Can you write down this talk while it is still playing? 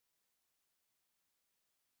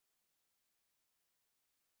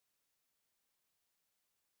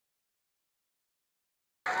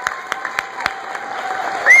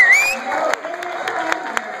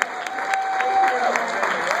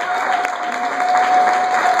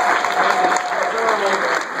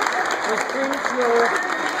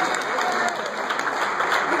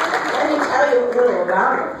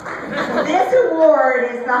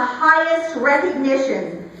the highest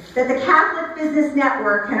recognition that the Catholic Business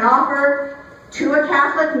Network can offer to a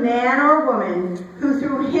Catholic man or woman who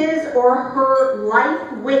through his or her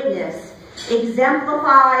life witness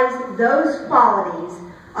exemplifies those qualities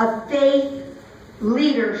of faith,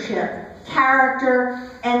 leadership, character,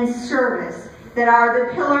 and service that are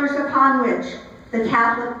the pillars upon which the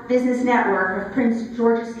Catholic Business Network of Prince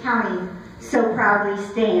George's County so proudly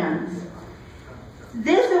stands.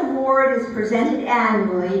 This award is presented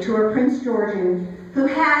annually to a Prince Georgian who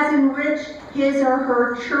has enriched his or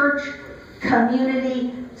her church,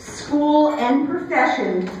 community, school, and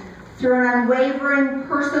profession through an unwavering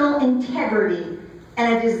personal integrity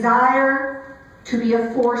and a desire to be a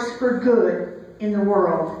force for good in the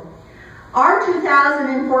world. Our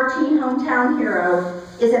 2014 Hometown Hero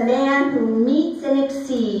is a man who meets and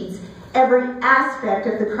exceeds every aspect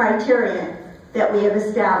of the criterion that we have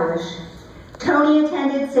established. Tony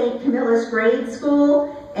attended St. Camilla's Grade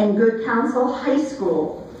School and Good Counsel High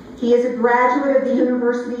School. He is a graduate of the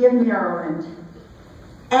University of Maryland.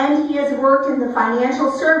 And he has worked in the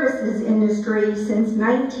financial services industry since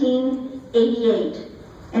 1988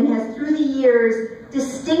 and has through the years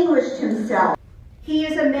distinguished himself. He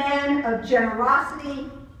is a man of generosity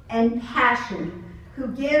and passion who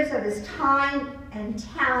gives of his time and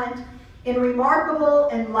talent in remarkable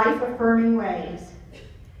and life-affirming ways.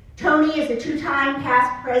 Tony is a two-time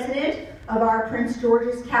past president of our Prince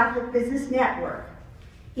George's Catholic Business Network.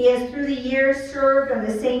 He has through the years served on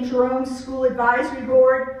the St. Jerome School Advisory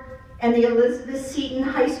Board and the Elizabeth Seton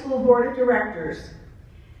High School Board of Directors.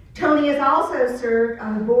 Tony has also served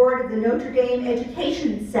on the board of the Notre Dame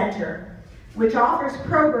Education Center, which offers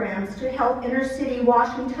programs to help inner-city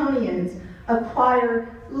Washingtonians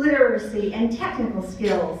acquire literacy and technical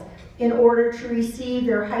skills in order to receive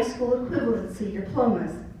their high school equivalency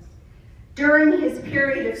diplomas. During his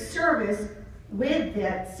period of service with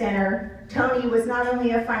that center, Tony was not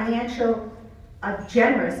only a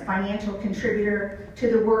generous financial contributor to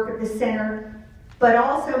the work of the center, but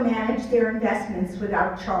also managed their investments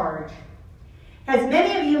without charge. As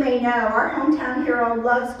many of you may know, our Hometown Hero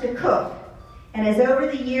loves to cook, and has over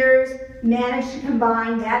the years managed to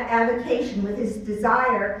combine that avocation with his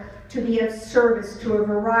desire to be of service to a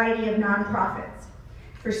variety of nonprofits.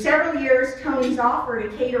 For several years, Tony's offer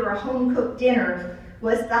to cater a home-cooked dinner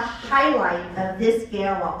was the highlight of this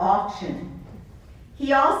gala auction.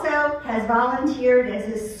 He also has volunteered as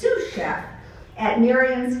a sous chef at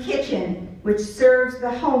Miriam's Kitchen, which serves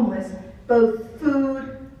the homeless both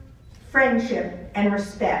food, friendship, and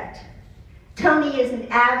respect. Tony is an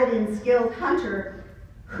avid and skilled hunter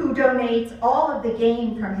who donates all of the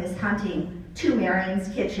game from his hunting to Miriam's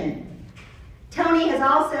Kitchen. Tony has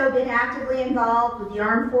also been actively involved with the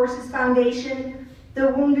Armed Forces Foundation, the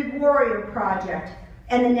Wounded Warrior Project,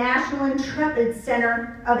 and the National Intrepid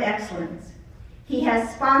Center of Excellence. He has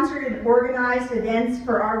sponsored and organized events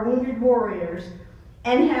for our wounded warriors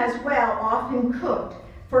and has often cooked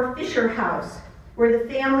for Fisher House, where the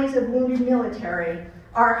families of wounded military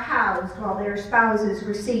are housed while their spouses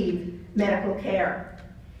receive medical care.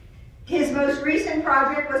 His most recent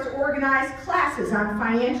project was to organize classes on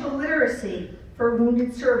financial literacy for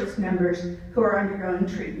wounded service members who are undergoing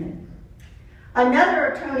treatment. Another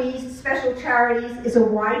of Tony's special charities is A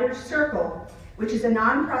Wider Circle, which is a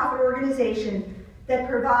nonprofit organization that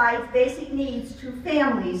provides basic needs to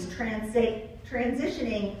families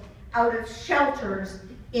transitioning out of shelters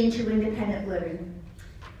into independent living.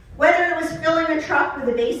 Whether it was filling a truck with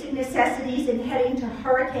the basic necessities and heading to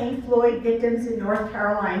Hurricane Floyd victims in North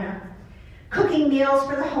Carolina, cooking meals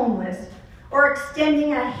for the homeless, or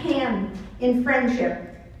extending a hand in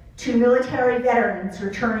friendship to military veterans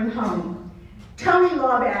returning home, Tony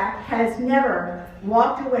Laubach has never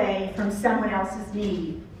walked away from someone else's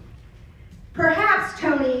need. Perhaps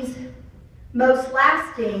Tony's most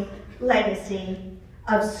lasting legacy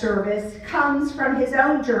of service comes from his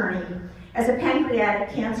own journey as a pancreatic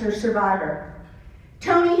cancer survivor.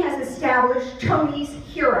 Tony has established Tony's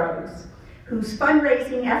Heroes, whose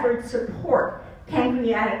fundraising efforts support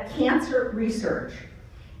pancreatic cancer research.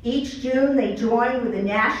 Each June, they join with the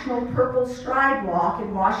National Purple Stride Walk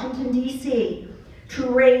in Washington, D.C. to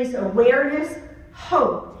raise awareness,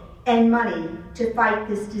 hope, and money to fight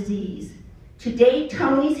this disease. To date,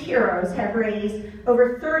 Tony's Heroes have raised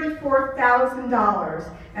over $34,000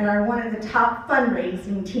 and are one of the top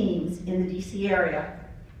fundraising teams in the D.C. area.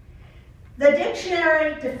 The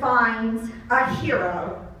dictionary defines a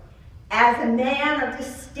hero as a man of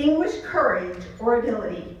distinguished courage or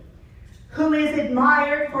ability, who is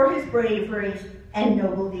admired for his bravery and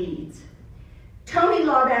noble deeds. Tony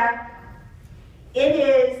Laubach, it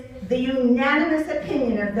is the unanimous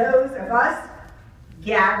opinion of those of us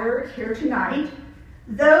gathered here tonight,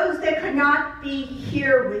 those that could not be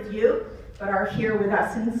here with you, but are here with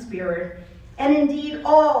us in spirit, and indeed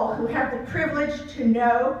all who have the privilege to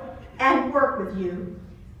know and work with you,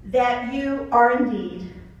 that you are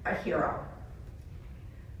indeed a hero.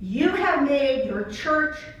 You have made your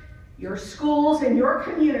church, your schools, and your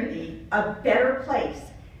community a better place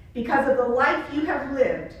because of the life you have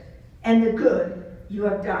lived and the good you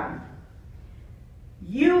have done.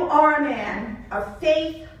 You are a man of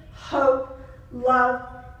faith, hope, love,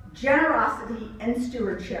 generosity, and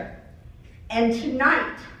stewardship. And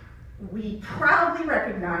tonight, we proudly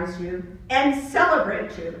recognize you and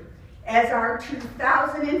celebrate you as our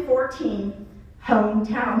 2014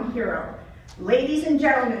 Hometown Hero. Ladies and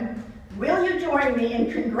gentlemen, will you join me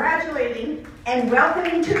in congratulating and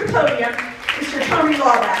welcoming to the podium Mr. Tony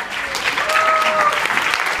Laubach.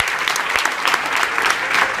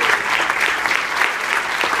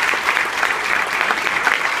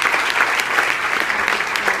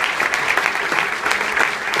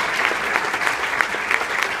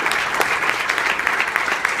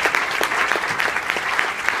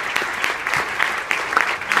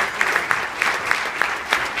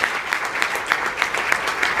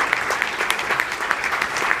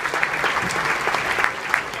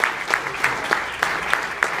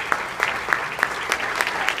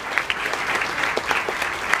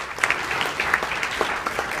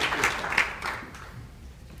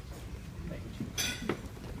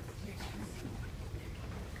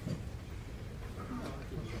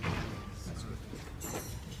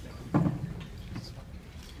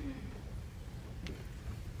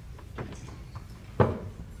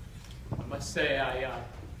 Say I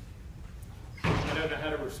don't know how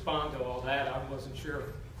to respond to all that. I wasn't sure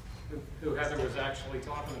who Heather was actually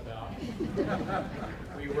talking about.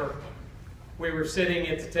 We were sitting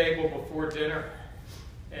at the table before dinner,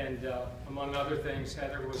 and among other things,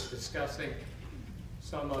 Heather was discussing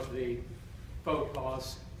some of the faux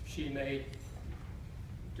pas she made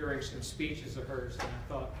during some speeches of hers, and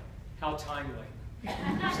I thought, how timely.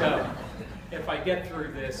 So, if I get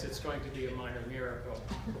through this, it's going to be a minor miracle.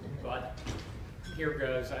 But here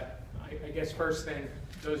goes. I guess first thing,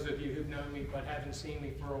 those of you who've known me but haven't seen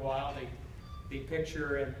me for a while, the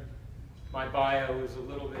picture in my bio is a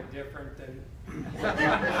little bit different than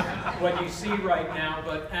what you see right now.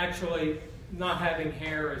 But actually, not having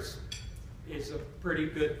hair is a pretty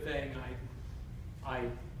good thing. I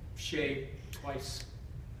shave twice,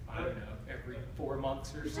 I don't know, every 4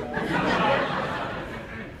 months or so.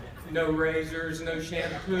 No razors, no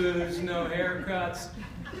shampoos, no haircuts,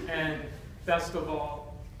 and best of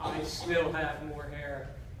all, I still have more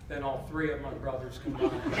hair than all 3 of my brothers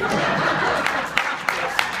combined.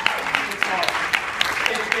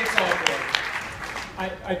 It's all good.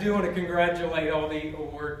 I do want to congratulate all the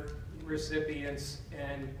award recipients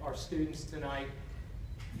and our students tonight.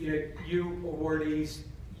 You awardees,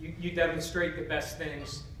 you demonstrate the best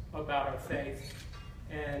things about our faith,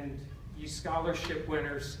 and you scholarship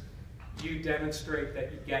winners, you demonstrate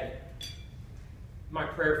that you get it. My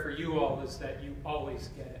prayer for you all is that you always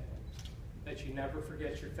get it, that you never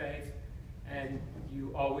forget your faith, and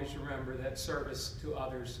you always remember that service to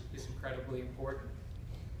others is incredibly important.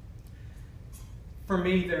 For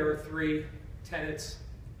me, there are 3 tenets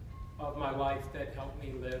of my life that help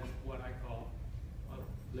me live what I call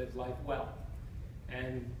live life well.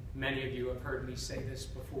 And many of you have heard me say this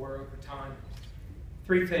before over time.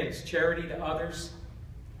 3 things: charity to others,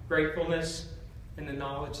 gratefulness, and the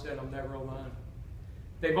knowledge that I'm never alone.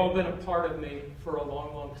 They've all been a part of me for a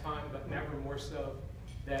long, long time, but never more so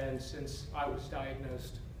than since I was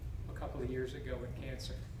diagnosed a couple of years ago with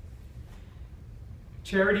cancer.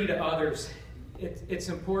 Charity to others, it's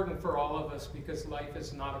important for all of us because life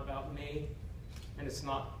is not about me and it's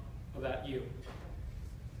not about you.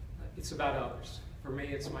 It's about others. For me,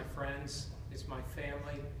 it's my friends, it's my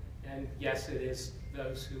family, and yes, it is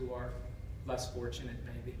those who are less fortunate,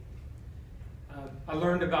 maybe. I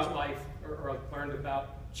learned about life, or I learned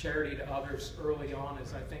about charity to others early on,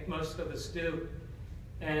 as I think most of us do.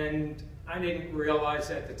 And I didn't realize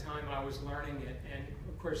at the time I was learning it. And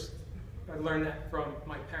of course, I learned that from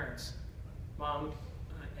my parents, Mom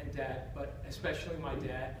and Dad, but especially my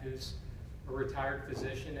dad, who's a retired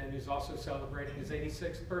physician and who's also celebrating his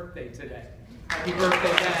 86th birthday today. Happy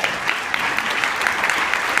birthday, Dad.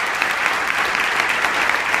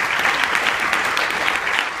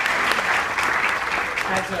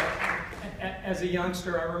 As a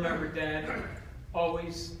youngster, I remember Dad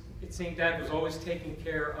always, it seemed Dad was always taking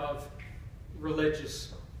care of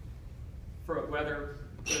religious, for whether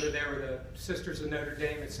they were the Sisters of Notre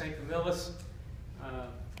Dame at St. Camillus,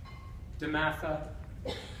 DeMatha,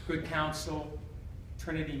 Good Counsel,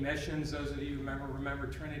 Trinity Missions. Those of you who remember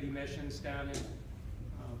Trinity Missions down in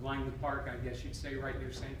Langley Park, I guess you'd say, right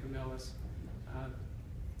near St. Camillus.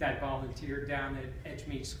 Dad volunteered down at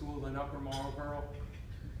Edgemead School in Upper Marlboro.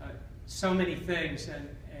 So many things, and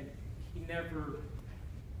he never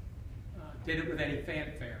did it with any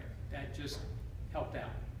fanfare. Dad just helped out.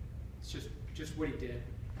 It's just what he did.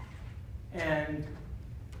 And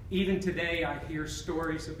even today, I hear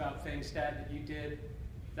stories about things, Dad, that you did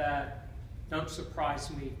that don't surprise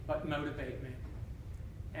me, but motivate me.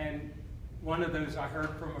 And one of those I heard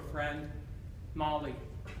from a friend, Molly,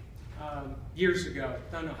 years ago,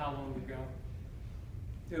 don't know how long ago.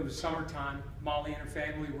 It was summertime. Molly and her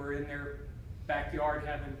family were in their backyard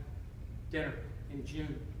having dinner in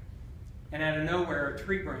June. And out of nowhere, a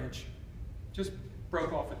tree branch just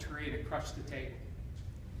broke off a tree and it crushed the table.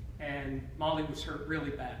 And Molly was hurt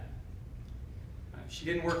really bad. She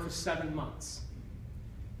didn't work for 7 months.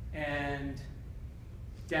 And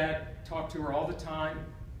Dad talked to her all the time,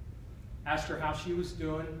 asked her how she was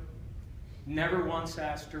doing, never once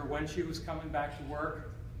asked her when she was coming back to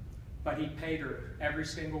work, but he paid her every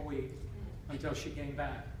single week until she came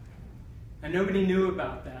back. And nobody knew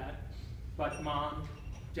about that, but Mom,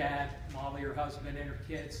 Dad, Molly, her husband, and her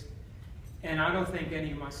kids. And I don't think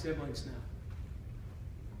any of my siblings know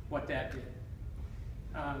what Dad did.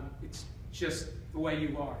 It's just the way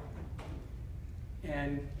you are.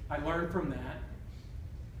 And I learned from that.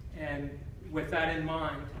 And with that in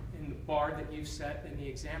mind, in the bar that you've set and the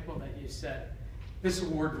example that you set, this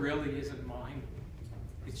award really isn't mine.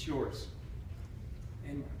 It's yours.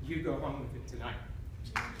 And you go home with it tonight.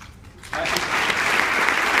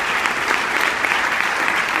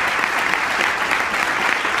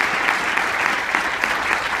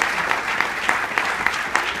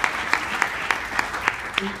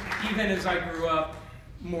 Even as I grew up,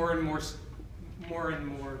 more and more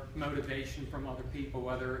motivation from other people,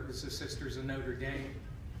 whether it was the Sisters of Notre Dame,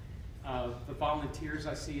 the volunteers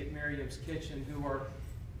I see at Miriam's Kitchen who are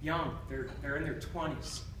young, they're in their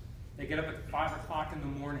 20s. They get up at 5 o'clock in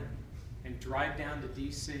the morning and drive down to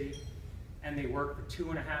DC, and they work for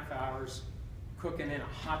 2.5 hours cooking in a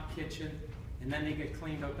hot kitchen, and then they get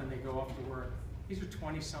cleaned up and they go off to work. These are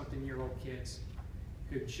 20-something-year-old kids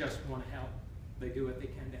who just want to help. They do what they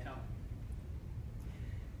can to help.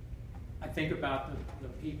 I think about the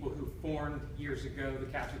people who formed years ago the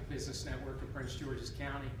Catholic Business Network of Prince George's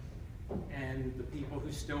County, and the people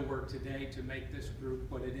who still work today to make this group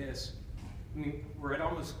what it is. I mean, we're at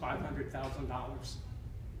almost $500,000,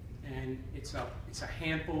 and it's a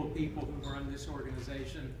handful of people who run this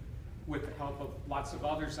organization with the help of lots of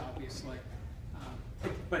others, obviously.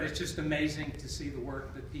 But it's just amazing to see the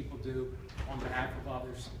work that people do on behalf of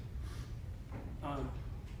others.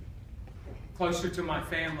 Closer to my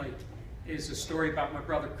family is a story about my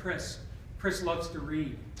brother Chris. Chris loves to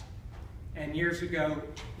read. And years ago,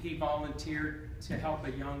 he volunteered to help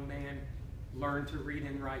a young man learn to read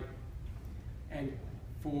and write. And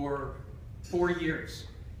for 4 years,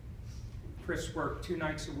 Chris worked 2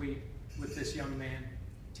 nights a week with this young man,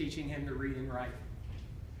 teaching him to read and write.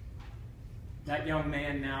 That young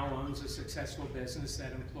man now owns a successful business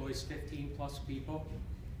that employs 15+ people.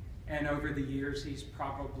 And over the years, he's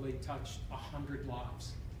probably touched 100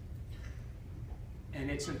 lives. And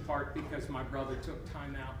it's in part because my brother took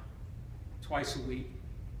time out twice a week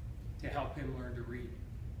to help him learn to read.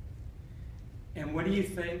 And what do you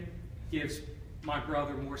think gives my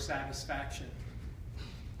brother more satisfaction?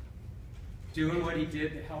 Doing what he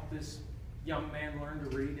did to help this young man learn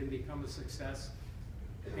to read and become a success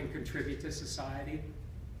and contribute to society,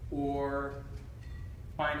 or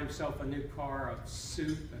find himself a new car, a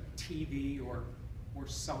suit, a TV, or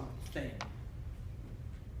something?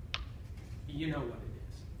 You know what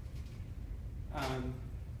it is.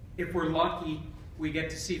 If we're lucky, we get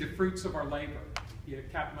to see the fruits of our labor.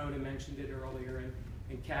 Cap Mona mentioned it earlier,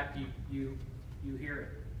 and Cap, you hear it.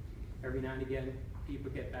 Every now and again,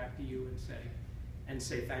 people get back to you and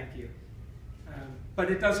say thank you.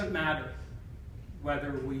 But it doesn't matter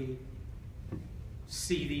whether we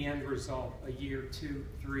see the end result a year, 2,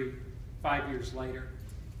 3, 5 years later.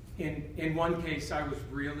 In one case, I was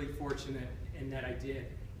really fortunate in that I did.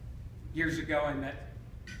 Years ago, I met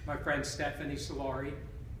my friend Stephanie Solari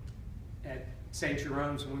at St.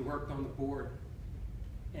 Jerome's when we worked on the board.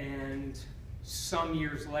 And some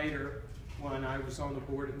years later, when I was on the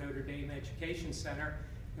board at Notre Dame Education Center,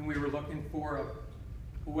 and we were looking for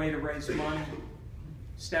a way to raise money,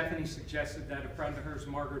 Stephanie suggested that a friend of hers,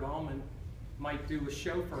 Margaret Allman, might do a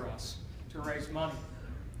show for us to raise money.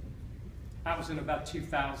 That was in about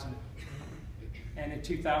 2000. And in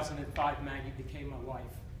 2005, Maggie became my wife.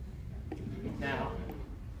 Now,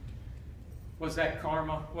 Was that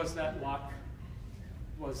karma? Was that luck?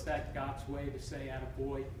 Was that God's way to say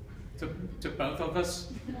attaboy to both of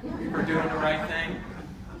us for doing the right thing?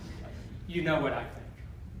 You know what I think.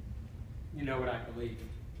 You know what I believe.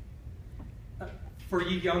 For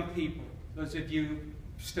you young people, those of you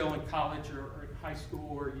still in college or in high school,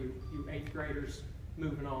 or you 8th graders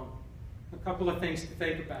moving on, a couple of things to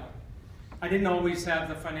think about. I didn't always have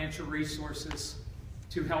the financial resources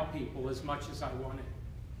to help people as much as I wanted.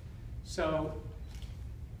 So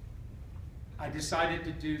I decided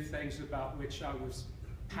to do things about which I was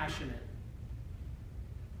passionate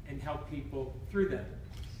and help people through them.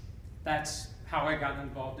 That's how I got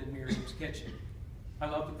involved in Miriam's Kitchen. I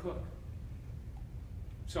love to cook.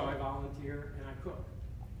 So I volunteer and I cook.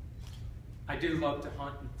 I do love to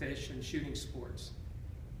hunt and fish and shooting sports.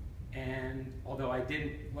 And although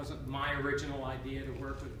it wasn't my original idea to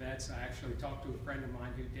work with vets, I actually talked to a friend of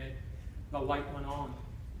mine who did. The light went on.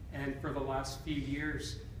 And for the last few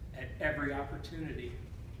years, at every opportunity,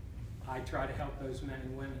 I try to help those men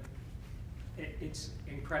and women. It's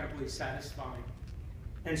incredibly satisfying.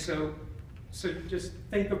 And so just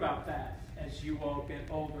think about that as you all get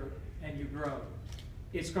older and you grow.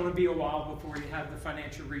 It's going to be a while before you have the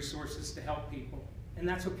financial resources to help people. And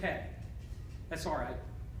that's okay. That's all right.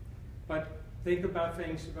 But think about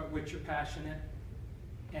things about which you're passionate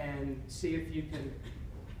and see if you can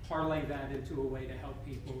parlay that into a way to help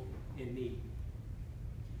people in need.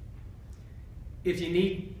 If you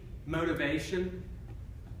need motivation,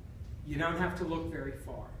 you don't have to look very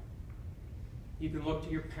far. You can look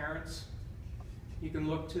to your parents. You can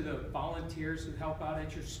look to the volunteers who help out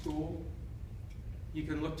at your school. You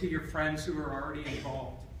can look to your friends who are already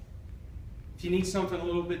involved. If you need something a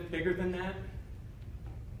little bit bigger than that,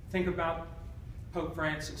 think about Pope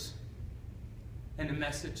Francis and the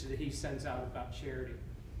message that he sends out about charity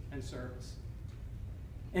and service.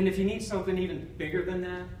 And if you need something even bigger than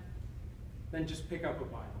that, then just pick up a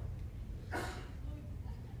Bible.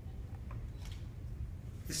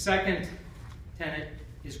 The second tenet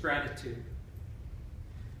is gratitude.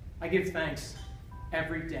 I give thanks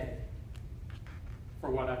every day for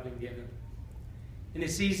what I've been given. And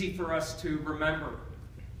it's easy for us to remember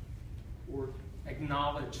or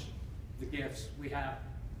acknowledge the gifts we have.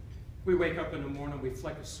 We wake up in the morning, we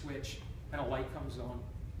flick a switch, and a light comes on.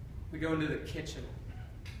 We go into the kitchen,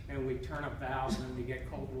 and we turn a valve, and we get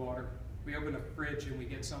cold water. We open a fridge, and we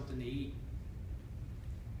get something to eat.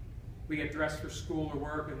 We get dressed for school or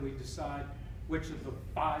work, and we decide which of the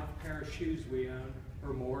 5 pair of shoes we own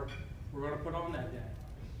or more we're going to put on that day.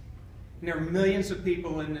 And there are millions of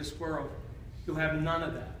people in this world who have none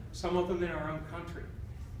of that, some of them in our own country.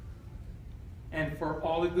 And for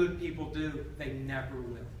all the good people do, they never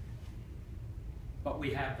will. But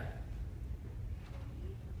we have that.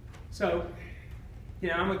 So,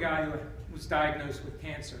 I'm a guy who was diagnosed with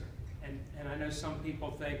cancer. And I know some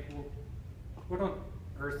people think, well, what on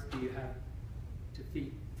earth do you have to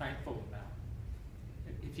be thankful about?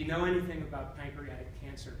 If you know anything about pancreatic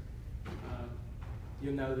cancer,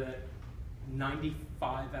 you'll know that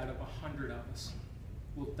 95 out of 100 of us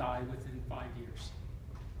will die within 5 years.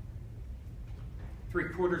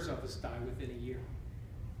 3/4 of us die within a year.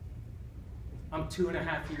 I'm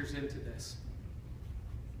 2.5 years into this,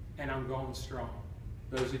 and I'm going strong.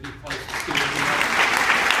 Those of you closest to me know.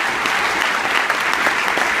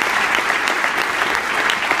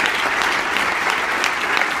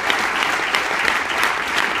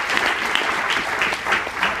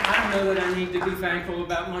 I know that I need to be thankful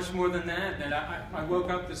about much more than that. That I woke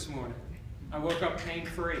up this morning. I woke up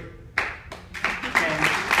pain-free. And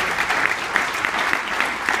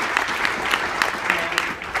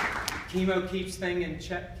chemo keeps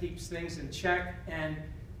things in check, and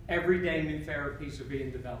every day new therapies are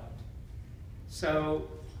being developed. So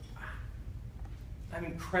I'm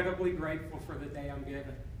incredibly grateful for the day I'm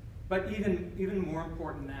given. But even more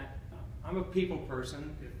important than that, I'm a people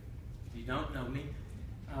person. If you don't know me,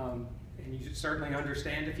 and you should certainly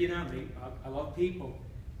understand if you know me, I love people.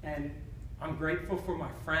 And I'm grateful for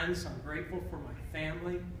my friends. I'm grateful for my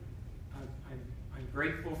family. I'm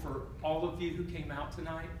grateful for all of you who came out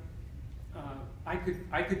tonight. I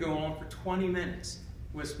could go on for 20 minutes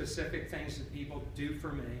with specific things that people do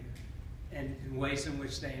for me and in ways in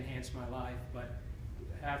which they enhance my life, but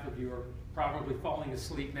half of you are probably falling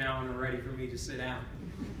asleep now and are ready for me to sit down.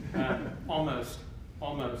 Almost.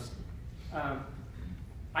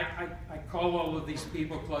 I call all of these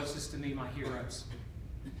people closest to me my heroes.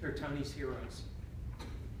 They're Tony's heroes.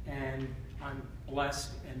 And I'm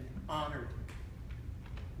blessed and honored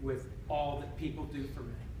with all that people do for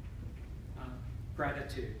me.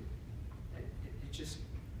 Gratitude.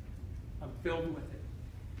 I'm filled with it.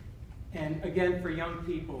 And again, for young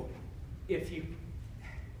people, if you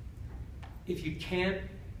can't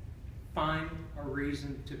find a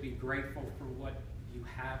reason to be grateful for what you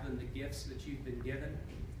have and the gifts that you've been given,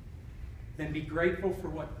 then be grateful for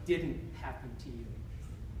what didn't happen to you.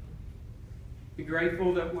 Be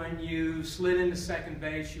grateful that when you slid into second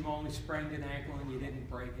base, you only sprained an ankle and you didn't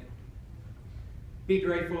break it. Be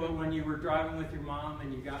grateful that when you were driving with your mom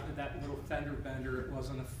and you got into that little fender bender, it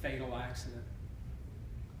wasn't a fatal accident.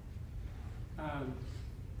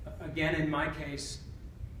 Again, in my case,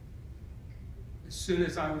 as soon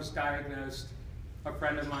as I was diagnosed, a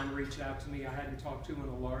friend of mine reached out to me I hadn't talked to in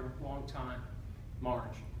a long time,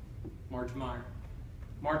 Marge Meyer.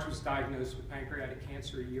 Marge was diagnosed with pancreatic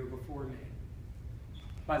cancer a year before me.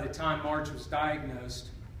 By the time Marge was diagnosed,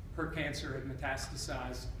 her cancer had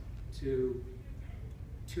metastasized to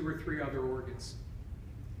 2 or 3 other organs.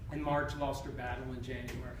 And Marge lost her battle in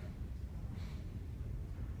January.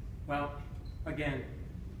 Well, again,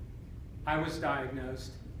 I was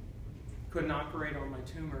diagnosed, couldn't operate on my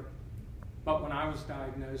tumor, but when I was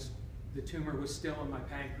diagnosed, the tumor was still in my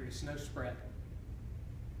pancreas, no spread.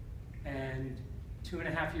 And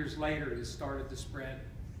 2.5 years later, it started to spread,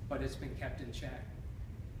 but it's been kept in check.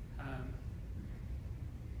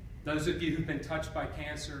 Those of you who've been touched by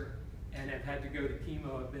cancer and have had to go to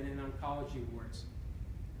chemo have been in oncology wards.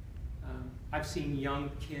 I've seen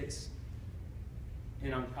young kids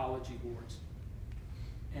in oncology wards.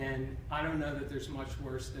 And I don't know that there's much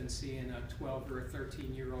worse than seeing a 12 or a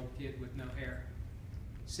 13-year-old kid with no hair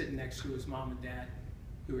sitting next to his mom and dad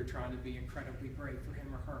who are trying to be incredibly brave for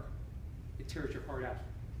him or her. It tears your heart out.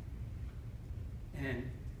 And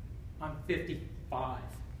I'm 55.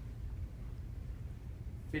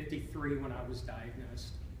 53 when I was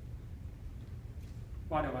diagnosed.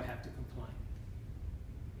 Why do I have to complain?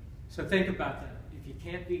 So think about that. If you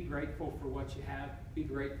can't be grateful for what you have, be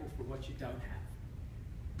grateful for what you don't have.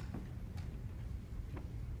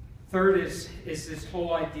 Third is this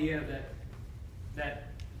whole idea that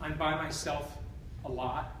I'm by myself a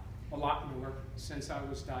lot more since I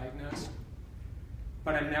was diagnosed,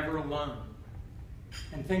 but I'm never alone.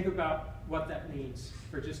 And think about what that means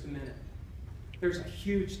for just a minute. There's a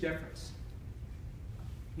huge difference.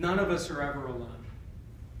 None of us are ever alone.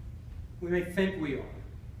 We may think we are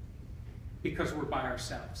because we're by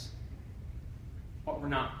ourselves, but we're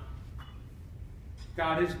not.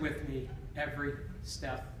 God is with me every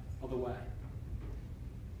step of the way.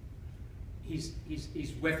 He's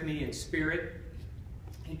with me in spirit.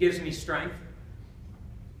 He gives me strength.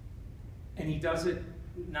 And he does it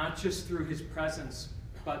not just through his presence,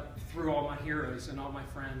 but through all my heroes and all my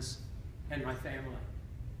friends and my family.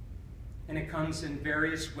 And it comes in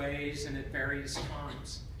various ways and at various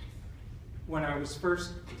times. When I was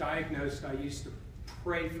first diagnosed, I used to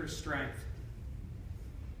pray for strength.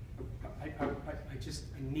 I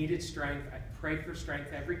needed strength. I prayed for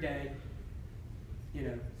strength every day.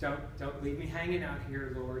 You know, don't leave me hanging out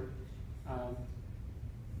here, Lord.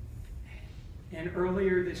 And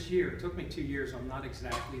earlier this year, it took me 2 years. I'm not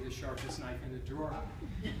exactly the sharpest knife in the drawer.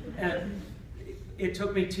 And it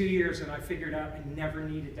took me 2 years, and I figured out I never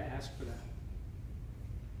needed to ask for that.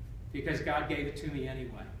 Because God gave it to me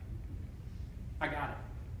anyway. I got it.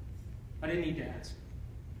 I didn't need to ask.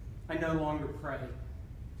 I no longer pray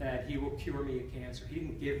that he will cure me of cancer. He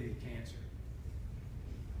didn't give me cancer.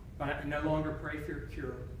 But I no longer pray for a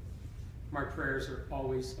cure. My prayers are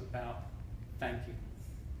always about thank you.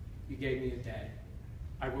 You gave me a day.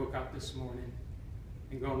 I woke up this morning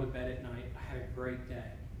and going to bed at night. I had a great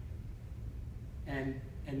day. And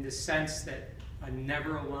the sense that I'm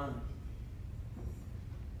never alone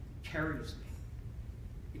carries me.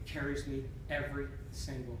 It carries me every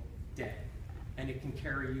single day. And it can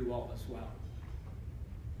carry you all as well.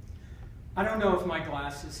 I don't know if my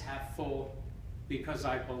glass is half full because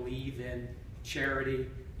I believe in charity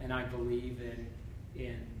and I believe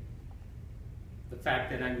in the fact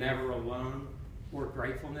that I'm never alone, or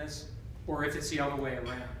gratefulness, or if it's the other way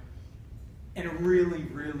around. And it really,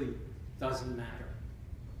 really doesn't matter.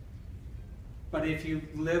 But if you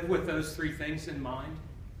live with those 3 things in mind,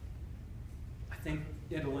 I think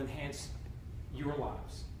it'll enhance your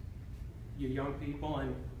lives, you young people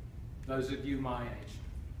and those of you my age.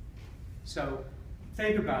 So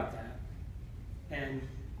think about that, and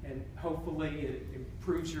hopefully it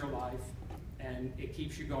improves your life and it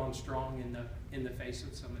keeps you going strong in the face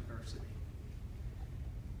of some adversity.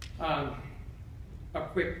 A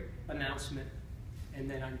quick announcement, and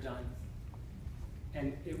then I'm done.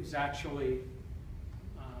 And it was actually,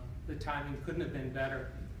 the timing couldn't have been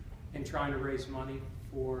better in trying to raise money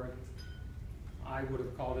for, I would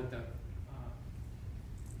have called it the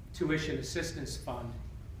Tuition Assistance Fund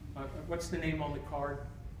what's the name on the card?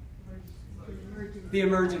 The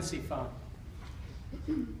emergency fund.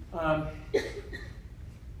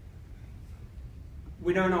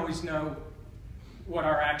 We don't always know what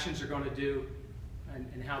our actions are going to do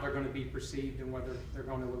and how they're going to be perceived and whether they're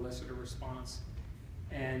going to elicit a response.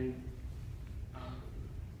 And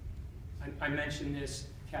I mentioned this,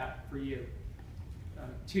 Kat, for you.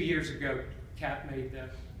 2 years ago, Kat made a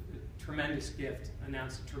tremendous gift,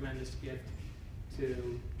 announced a tremendous gift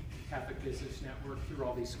to Catholic Business Network through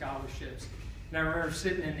all these scholarships. And I remember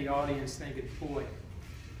sitting in the audience thinking, boy,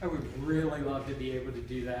 I would really love to be able to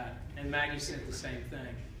do that. And Maggie said the same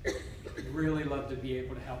thing. Really love to be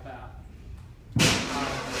able to help out.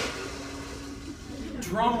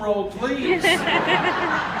 Drum roll, please.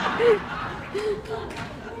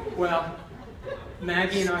 Well,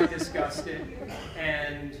 Maggie and I discussed it,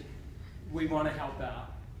 and we want to help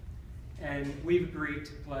out. And we've agreed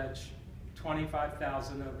to pledge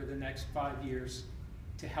 $25,000 over the next 5 years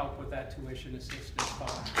to help with that tuition assistance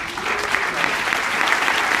fund.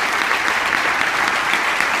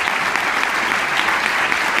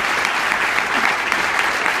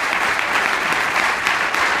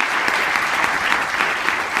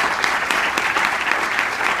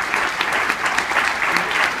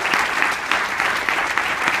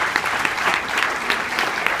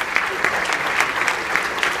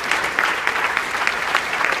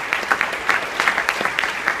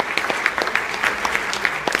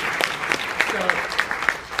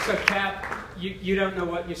 So Cap, you don't know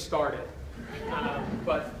what you started,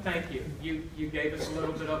 but thank you. You gave us a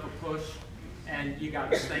little bit of a push, and you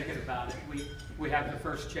got us thinking about it. We have the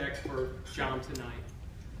first check for John tonight.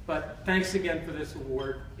 But thanks again for this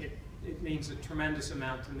award. It means a tremendous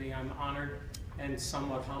amount to me. I'm honored and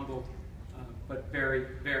somewhat humbled, but very,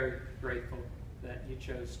 very grateful that you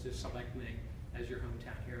chose to select me as your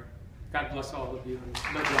hometown hero. God bless all of you, and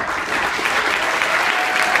live well.